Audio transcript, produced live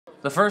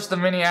The first of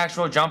many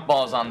actual jump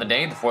balls on the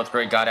day. The 4th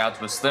grade got out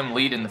to a slim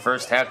lead in the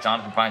first half.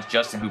 Jonathan finds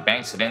Justin, who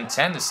banks it in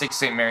 10-6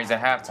 St. Mary's at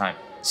halftime.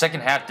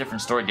 Second half,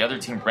 different story. The other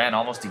team ran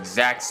almost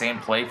exact same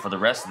play for the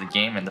rest of the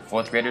game, and the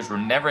 4th graders were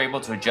never able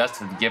to adjust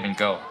to the give and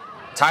go.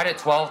 Tied at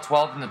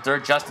 12-12 in the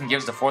third, Justin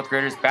gives the 4th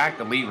graders back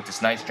the lead with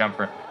this nice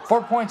jumper.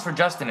 4 points for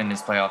Justin in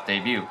his playoff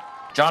debut.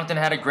 Jonathan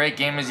had a great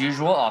game as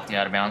usual off the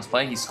out-of-bounds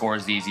play. He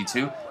scores the easy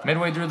 2.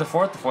 Midway through the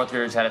 4th, the 4th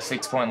graders had a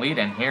 6-point lead,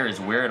 and here is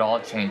where it all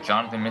changed.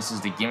 Jonathan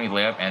misses the gimme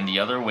layup, and the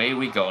other way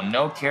we go.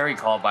 No carry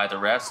called by the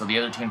ref, so the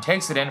other team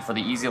takes it in for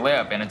the easy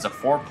layup, and it's a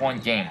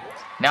 4-point game.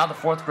 Now the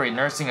 4th grade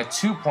nursing a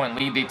 2-point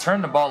lead. They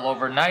turn the ball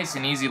over. Nice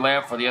and easy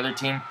layup for the other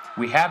team.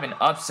 We have an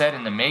upset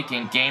in the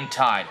making. Game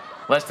tied.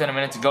 Less than a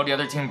minute to go. The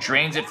other team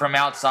drains it from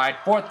outside.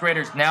 4th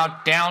graders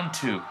now down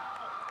 2.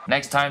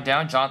 Next time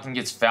down, Jonathan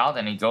gets fouled,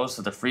 and he goes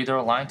to the free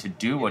throw line to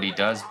do what he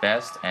does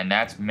best, and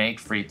that's make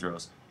free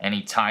throws. And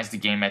he ties the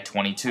game at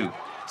 22.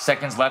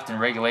 Seconds left in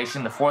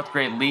regulation. The 4th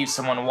grade leaves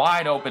someone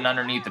wide open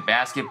underneath the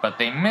basket, but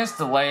they miss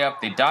the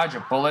layup. They dodge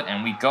a bullet,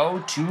 and we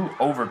go to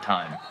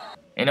overtime.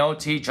 In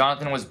OT,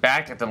 Jonathan was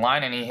back at the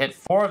line, and he hit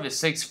 4 of his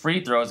 6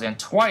 free throws and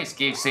twice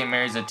gave St.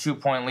 Mary's a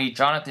 2-point lead.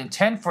 Jonathan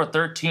 10 for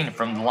 13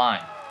 from the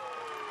line.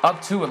 Up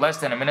 2 with less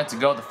than a minute to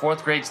go, the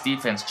 4th grade's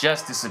defense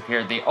just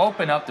disappeared. They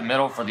open up the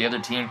middle for the other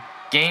team.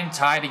 Game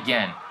tied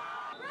again.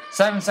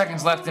 7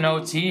 seconds left in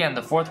OT, and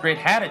the 4th grade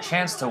had a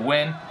chance to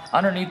win.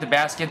 Underneath the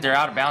basket, their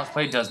out-of-bounds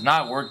play does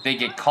not work. They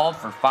get called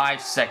for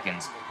 5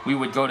 seconds. We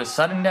would go to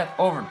sudden death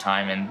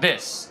overtime, and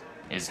this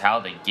is how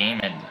the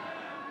game ended.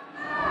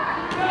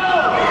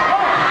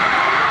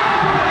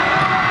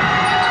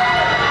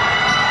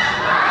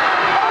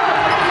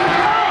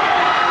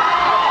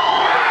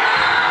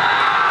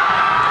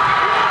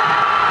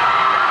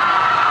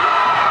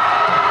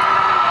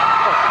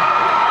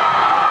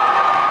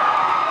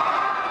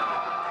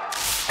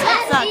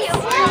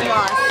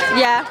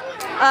 Yeah.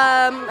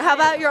 How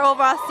about your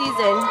overall season?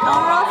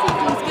 Overall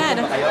season's good.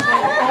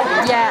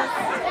 Yeah.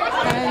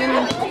 How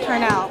did it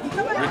turn out?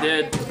 We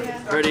did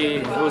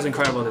it was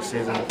incredible this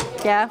season.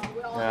 Yeah?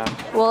 Yeah.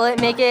 Will it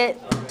make it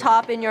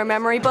top in your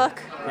memory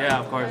book? Yeah,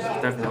 of course,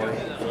 definitely.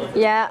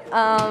 Yeah.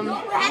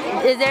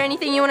 Is there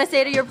anything you want to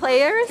say to your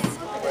players?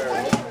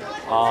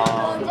 Well,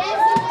 I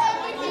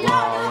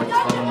want to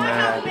tell them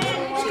that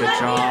it's a good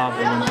job,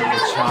 and a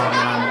good job,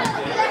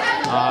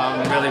 and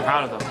I'm really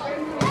proud of them.